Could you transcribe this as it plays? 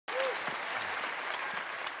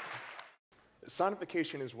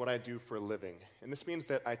Sonification is what I do for a living, and this means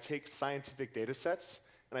that I take scientific data sets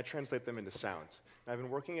and I translate them into sound. And I've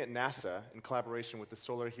been working at NASA in collaboration with the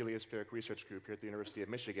Solar Heliospheric Research Group here at the University of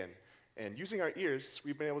Michigan, and using our ears,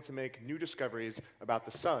 we've been able to make new discoveries about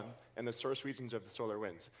the sun and the source regions of the solar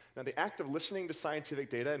winds. Now, the act of listening to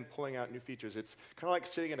scientific data and pulling out new features, it's kind of like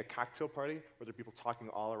sitting at a cocktail party where there are people talking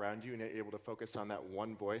all around you and you're able to focus on that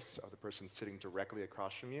one voice of the person sitting directly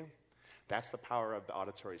across from you. That's the power of the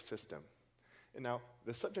auditory system. And now,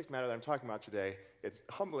 the subject matter that I'm talking about today, it's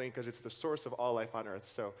humbling because it's the source of all life on Earth.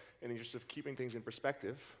 So, in the interest of keeping things in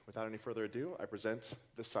perspective, without any further ado, I present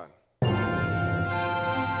the sun.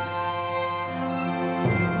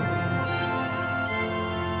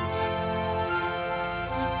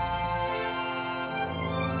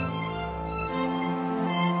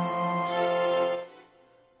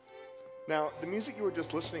 Now, the music you were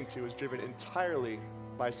just listening to is driven entirely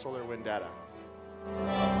by solar wind data.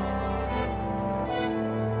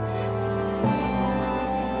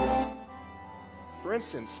 For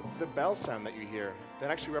instance, the bell sound that you hear, that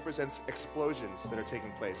actually represents explosions that are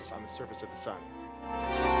taking place on the surface of the sun.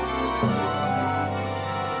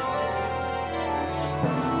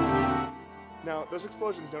 Now, those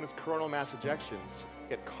explosions, known as coronal mass ejections,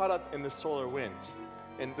 get caught up in the solar wind.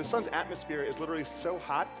 And the sun's atmosphere is literally so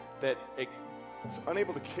hot that it's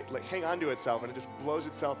unable to hang on to itself, and it just blows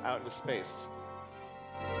itself out into space.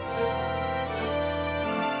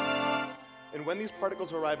 And when these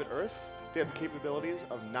particles arrive at Earth, they have the capabilities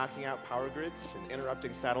of knocking out power grids and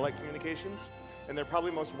interrupting satellite communications, and they're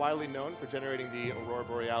probably most widely known for generating the aurora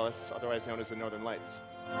borealis, otherwise known as the northern lights.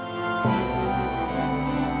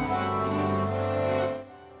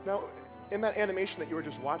 Now, in that animation that you were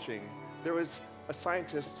just watching, there was a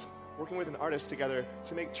scientist working with an artist together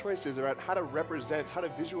to make choices about how to represent, how to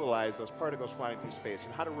visualize those particles flying through space,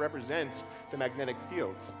 and how to represent the magnetic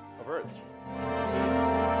fields of Earth.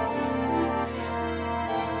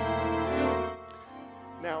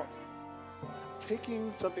 Now,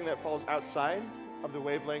 taking something that falls outside of the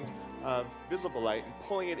wavelength of visible light and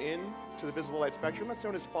pulling it in to the visible light spectrum, that's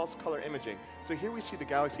known as false color imaging. So here we see the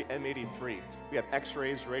galaxy M83. We have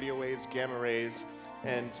X-rays, radio waves, gamma rays,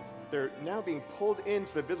 and they're now being pulled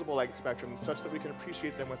into the visible light spectrum such that we can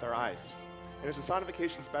appreciate them with our eyes. And as a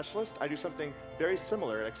sonification specialist, I do something very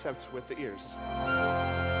similar, except with the ears.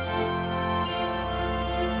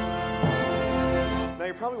 Now,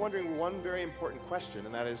 you're probably wondering one very important question,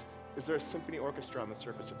 and that is there a symphony orchestra on the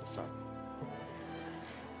surface of the sun?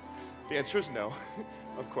 The answer is no,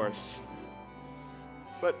 of course.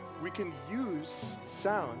 But we can use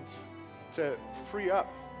sound to free up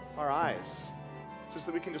our eyes so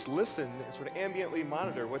that we can just listen and sort of ambiently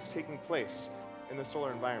monitor what's taking place in the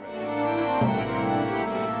solar environment.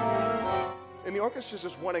 And the orchestra is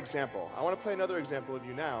just one example. I want to play another example of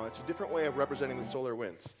you now. It's a different way of representing the solar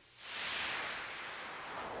wind.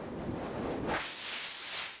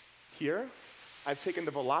 Here, I've taken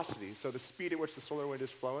the velocity, so the speed at which the solar wind is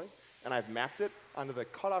flowing, and I've mapped it onto the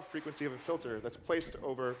cutoff frequency of a filter that's placed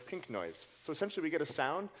over pink noise. So essentially, we get a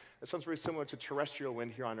sound that sounds very similar to terrestrial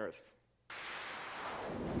wind here on Earth.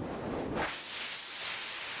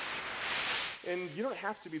 And you don't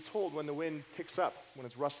have to be told when the wind picks up, when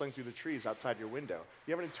it's rustling through the trees outside your window.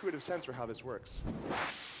 You have an intuitive sense for how this works.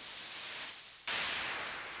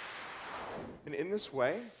 And in this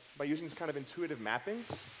way, by using this kind of intuitive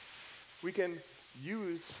mappings, we can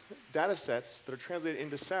use data sets that are translated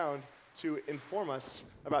into sound to inform us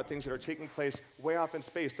about things that are taking place way off in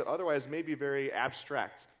space that otherwise may be very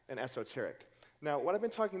abstract and esoteric. Now, what I've been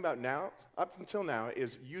talking about now, up until now,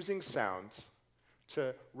 is using sound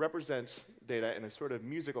to represent data in a sort of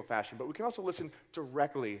musical fashion, but we can also listen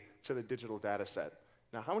directly to the digital data set.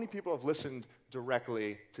 Now, how many people have listened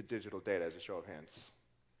directly to digital data, as a show of hands?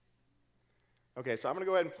 Okay, so I'm going to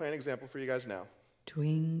go ahead and play an example for you guys now.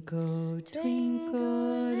 Twinkle, twinkle,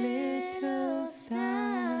 little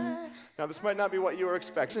star. Now, this might not be what you were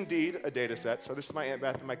expecting. Indeed, a data set. So this is my Aunt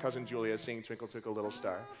Beth and my cousin Julia singing Twinkle, Twinkle, Little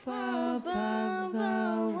Star. Above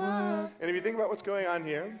the world. And if you think about what's going on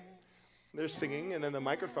here, they're singing, and then the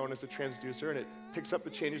microphone is the transducer, and it picks up the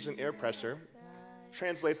changes in air pressure,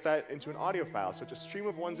 translates that into an audio file. So it's a stream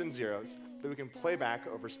of ones and zeros that we can play back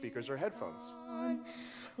over speakers or headphones.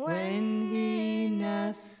 When he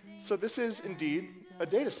nothing. So this is indeed a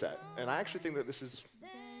data set, and I actually think that this is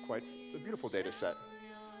quite a beautiful data set.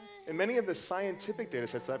 And many of the scientific data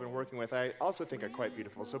sets that I've been working with, I also think are quite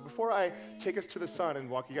beautiful. So before I take us to the sun and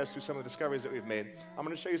walk you guys through some of the discoveries that we've made, I'm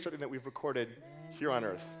going to show you something that we've recorded here on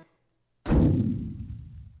Earth.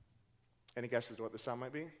 Any guesses to what the sound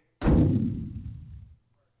might be?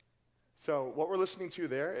 So what we're listening to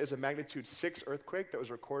there is a magnitude 6 earthquake that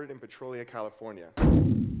was recorded in Petrolia, California.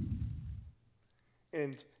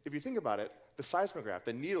 And if you think about it, the seismograph,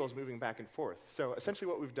 the needle is moving back and forth. So essentially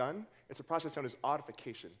what we've done, it's a process known as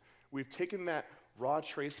audification. We've taken that raw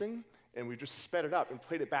tracing and we've just sped it up and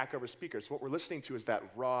played it back over speakers. So what we're listening to is that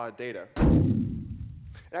raw data.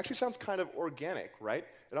 It actually sounds kind of organic, right?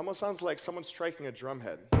 It almost sounds like someone striking a drum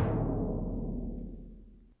head.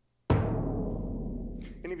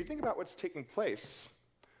 And if you think about what's taking place,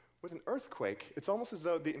 with an earthquake, it's almost as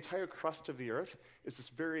though the entire crust of the Earth is this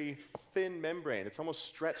very thin membrane. It's almost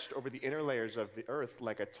stretched over the inner layers of the Earth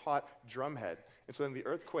like a taut drumhead. And so then the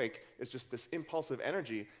earthquake is just this impulsive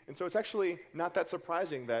energy. And so it's actually not that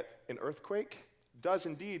surprising that an earthquake does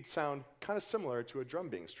indeed sound kind of similar to a drum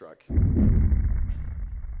being struck. And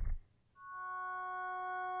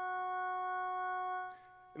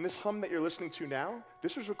this hum that you're listening to now,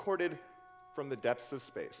 this was recorded from the depths of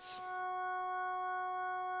space.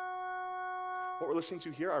 What we're listening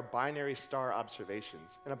to here are binary star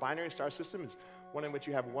observations. And a binary star system is one in which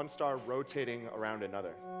you have one star rotating around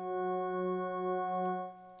another.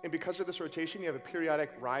 And because of this rotation, you have a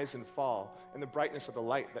periodic rise and fall in the brightness of the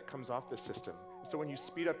light that comes off this system. So when you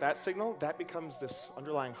speed up that signal, that becomes this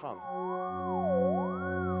underlying hum.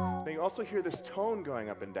 Then you also hear this tone going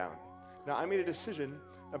up and down. Now, I made a decision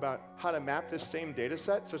about how to map this same data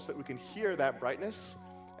set such that we can hear that brightness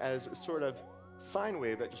as a sort of sine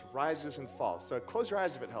wave that just rises and falls. So close your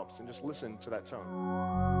eyes if it helps and just listen to that tone.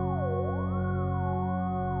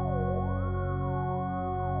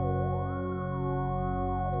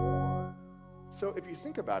 So if you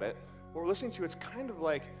think about it, what we're listening to, it's kind of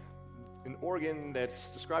like an organ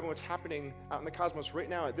that's describing what's happening out in the cosmos right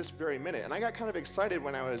now at this very minute. And I got kind of excited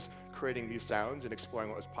when I was creating these sounds and exploring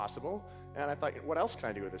what was possible. And I thought, what else can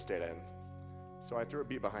I do with this data? And so I threw a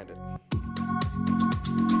beat behind it.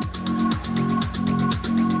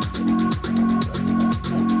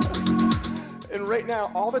 And right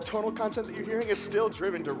now, all the tonal content that you're hearing is still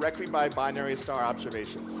driven directly by binary star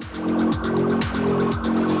observations.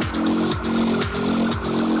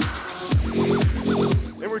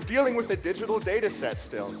 And we're dealing with a digital data set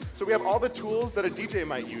still. So we have all the tools that a DJ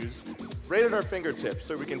might use right at our fingertips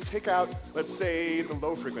so we can take out, let's say, the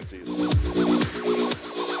low frequencies.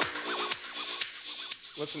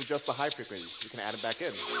 Listen to just the high frequencies. We can add it back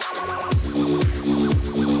in.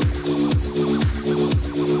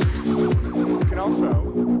 We can also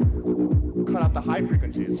cut out the high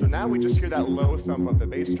frequencies. So now we just hear that low thump of the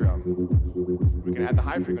bass drum. We can add the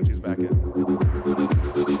high frequencies back in.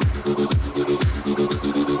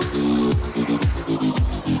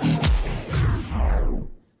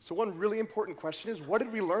 So one really important question is, what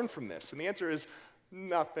did we learn from this? And the answer is,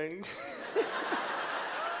 nothing.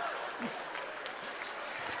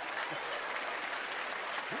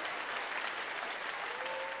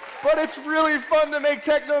 But it's really fun to make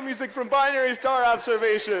techno music from binary star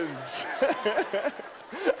observations.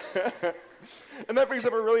 And that brings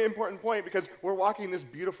up a really important point because we're walking this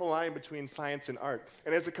beautiful line between science and art.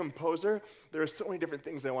 And as a composer, there are so many different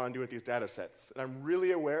things that I want to do with these data sets. And I'm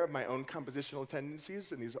really aware of my own compositional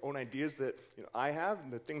tendencies and these own ideas that I have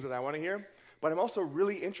and the things that I want to hear. But I'm also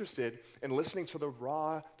really interested in listening to the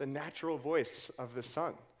raw, the natural voice of the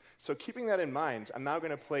sun. So keeping that in mind, I'm now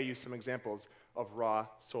going to play you some examples of raw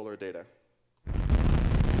solar data.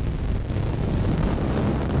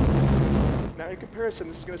 Now, in comparison,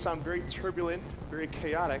 this is going to sound very turbulent, very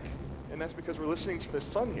chaotic, and that's because we're listening to the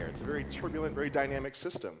sun here. It's a very turbulent, very dynamic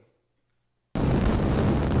system.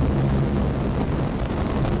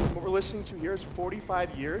 What we're listening to here is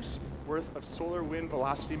 45 years worth of solar wind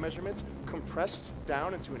velocity measurements compressed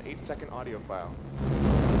down into an 8-second audio file.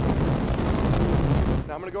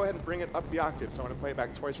 Now, I'm going to go ahead and bring it up the octave, so I'm going to play it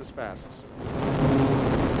back twice as fast.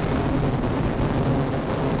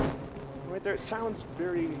 Right there, it sounds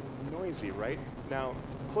very noisy, right? Now,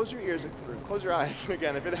 close your ears, or close your eyes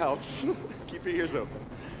again if it helps. Keep your ears open.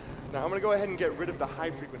 Now, I'm going to go ahead and get rid of the high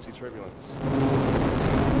frequency turbulence.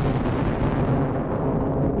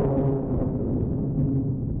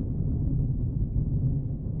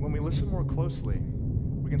 When we listen more closely,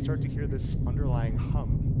 we can start to hear this underlying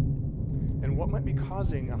hum. And what might be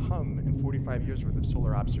causing a hum in 45 years worth of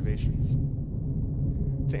solar observations?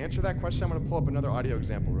 To answer that question, I'm going to pull up another audio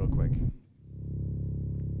example real quick.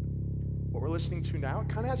 What we're listening to now, it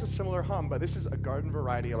kind of has a similar hum, but this is a garden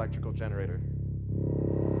variety electrical generator.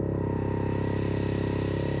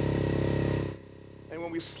 And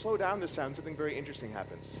when we slow down the sound, something very interesting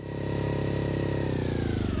happens.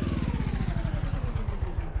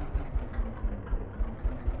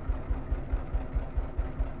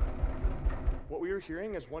 What we were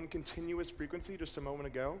hearing as one continuous frequency just a moment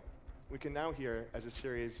ago, we can now hear as a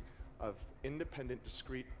series of independent,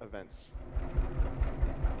 discrete events.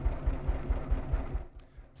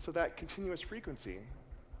 So that continuous frequency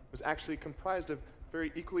was actually comprised of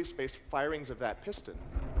very equally spaced firings of that piston.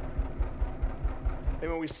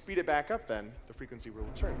 And when we speed it back up, then, the frequency will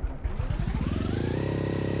return.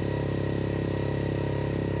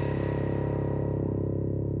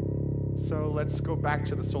 So let's go back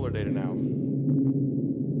to the solar data now.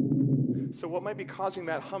 So what might be causing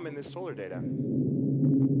that hum in this solar data?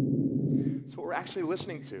 So what we're actually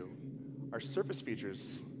listening to are surface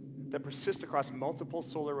features that persist across multiple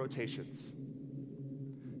solar rotations.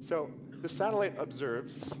 So the satellite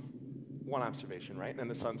observes one observation, right? And then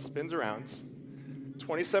the sun spins around.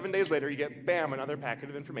 27 days later, you get, bam, another packet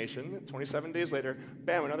of information. 27 days later,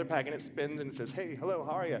 bam, another packet, it spins and it says, hey, hello,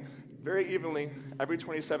 how are you? Very evenly, every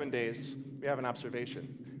 27 days, we have an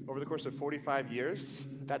observation. Over the course of 45 years,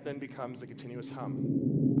 that then becomes a continuous hum.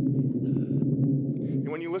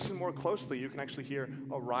 And when you listen more closely, you can actually hear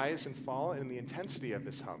a rise and fall in the intensity of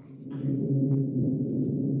this hum.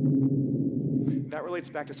 That relates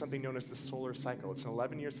back to something known as the solar cycle. It's an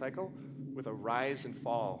 11-year cycle with a rise and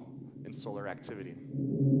fall in solar activity.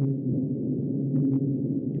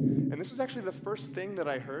 And this was actually the first thing that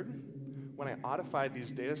I heard when I audified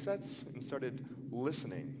these data sets and started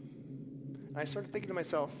listening. And I started thinking to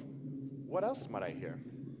myself, what else might I hear?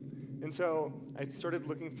 And so I started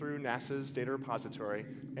looking through NASA's data repository,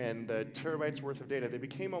 and the terabytes worth of data, they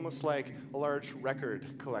became almost like a large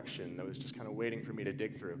record collection that was just kind of waiting for me to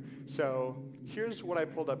dig through. So here's what I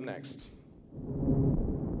pulled up next.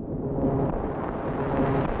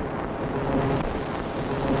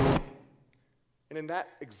 And in that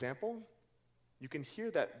example, you can hear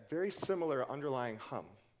that very similar underlying hum.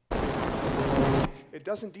 It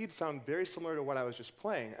does indeed sound very similar to what I was just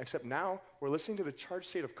playing, except now we're listening to the charged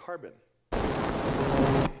state of carbon.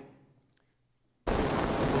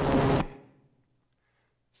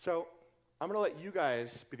 So I'm going to let you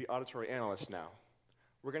guys be the auditory analysts now.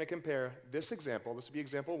 We're going to compare this example, this would be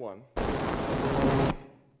example 1,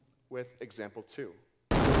 with example 2.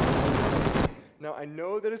 Now, I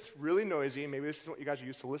know that it's really noisy, and maybe this isn't what you guys are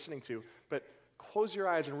used to listening to, but close your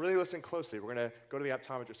eyes and really listen closely. We're going to go to the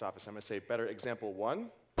optometrist's office. I'm going to say, better example 1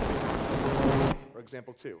 or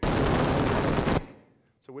example 2?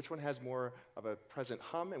 So which one has more of a present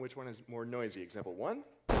hum and which one is more noisy? Example 1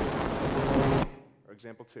 or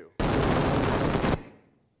example 2?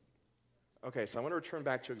 Okay, so I'm going to return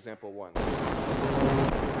back to example 1.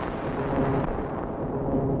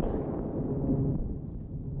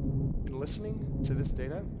 In listening to this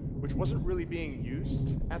data, which wasn't really being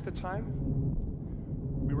used at the time,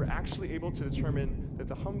 we were actually able to determine that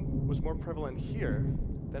the hum was more prevalent here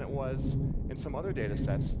than it was in some other data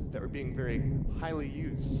sets that were being very highly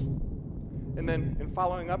used. And then in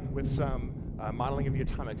following up with some modeling of the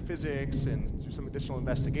atomic physics and through some additional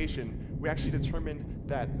investigation, we actually determined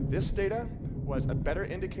that this data was a better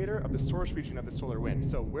indicator of the source region of the solar wind,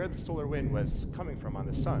 so where the solar wind was coming from on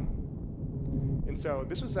the sun. And so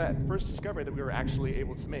this was that first discovery that we were actually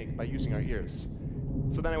able to make by using our ears.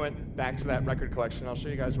 So then I went back to that record collection. I'll show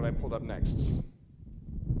you guys what I pulled up next.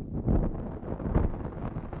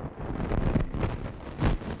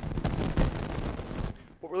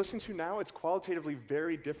 What we're listening to now, it's qualitatively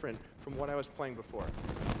very different from what I was playing before.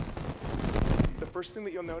 The first thing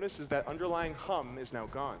that you'll notice is that underlying hum is now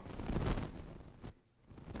gone.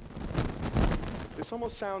 This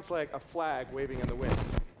almost sounds like a flag waving in the wind.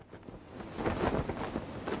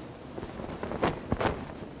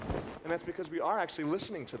 And that's because we are actually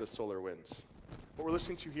listening to the solar winds. What we're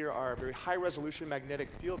listening to here are very high-resolution magnetic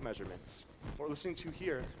field measurements. What we're listening to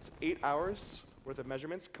here is 8 hours worth of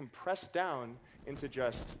measurements compressed down into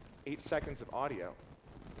just 8 seconds of audio.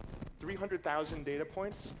 300,000 data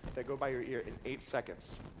points that go by your ear in 8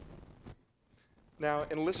 seconds. Now,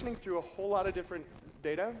 in listening through a whole lot of different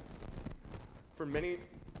data for many,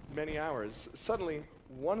 many hours, suddenly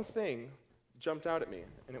one thing jumped out at me,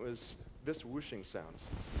 and it was this whooshing sound.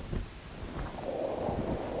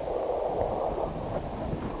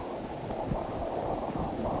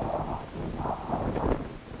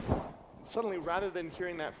 Suddenly, rather than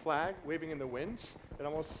hearing that flag waving in the wind,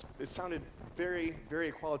 it sounded very, very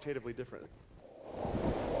qualitatively different.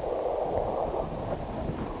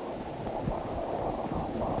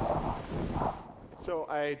 So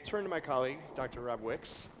I turned to my colleague, Dr. Rob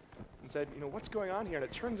Wicks, and said, what's going on here? And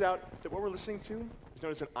it turns out that what we're listening to is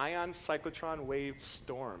known as an ion cyclotron wave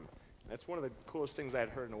storm. And that's one of the coolest things I had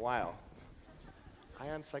heard in a while.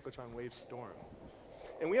 Ion cyclotron wave storm.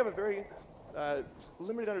 And we have a very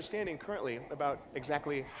limited understanding currently about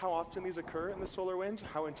exactly how often these occur in the solar wind,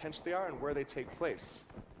 how intense they are, and where they take place.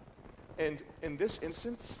 And in this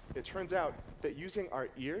instance, it turns out that using our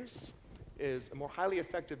ears is a more highly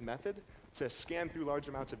effective method to scan through large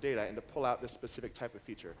amounts of data and to pull out this specific type of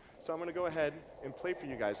feature. So I'm going to go ahead and play for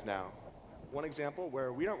you guys now one example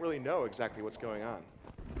where we don't really know exactly what's going on.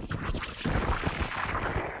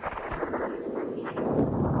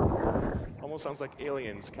 Almost sounds like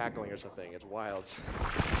aliens cackling or something. It's wild.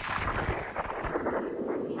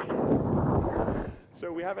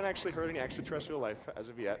 So we haven't actually heard any extraterrestrial life as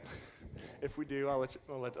of yet. If we do, I'll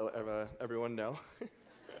let everyone know.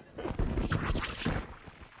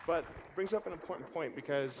 But it brings up an important point,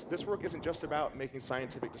 because this work isn't just about making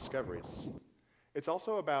scientific discoveries. It's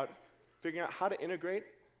also about figuring out how to integrate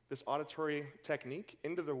this auditory technique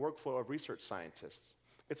into the workflow of research scientists.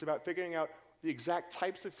 It's about figuring out the exact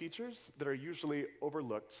types of features that are usually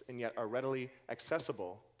overlooked and yet are readily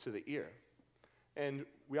accessible to the ear. And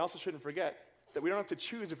we also shouldn't forget that we don't have to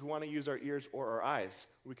choose if we want to use our ears or our eyes.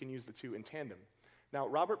 We can use the two in tandem. Now,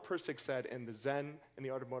 Robert Pirsig said in The Zen and the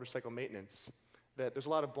Art of Motorcycle Maintenance that there's a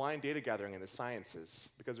lot of blind data gathering in the sciences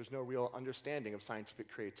because there's no real understanding of scientific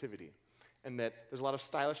creativity, and that there's a lot of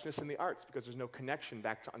stylishness in the arts because there's no connection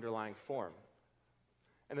back to underlying form,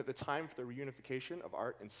 and that the time for the reunification of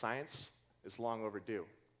art and science is long overdue.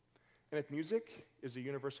 And if music is a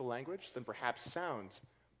universal language, then perhaps sound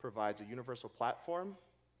provides a universal platform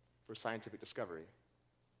for scientific discovery.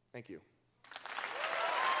 Thank you.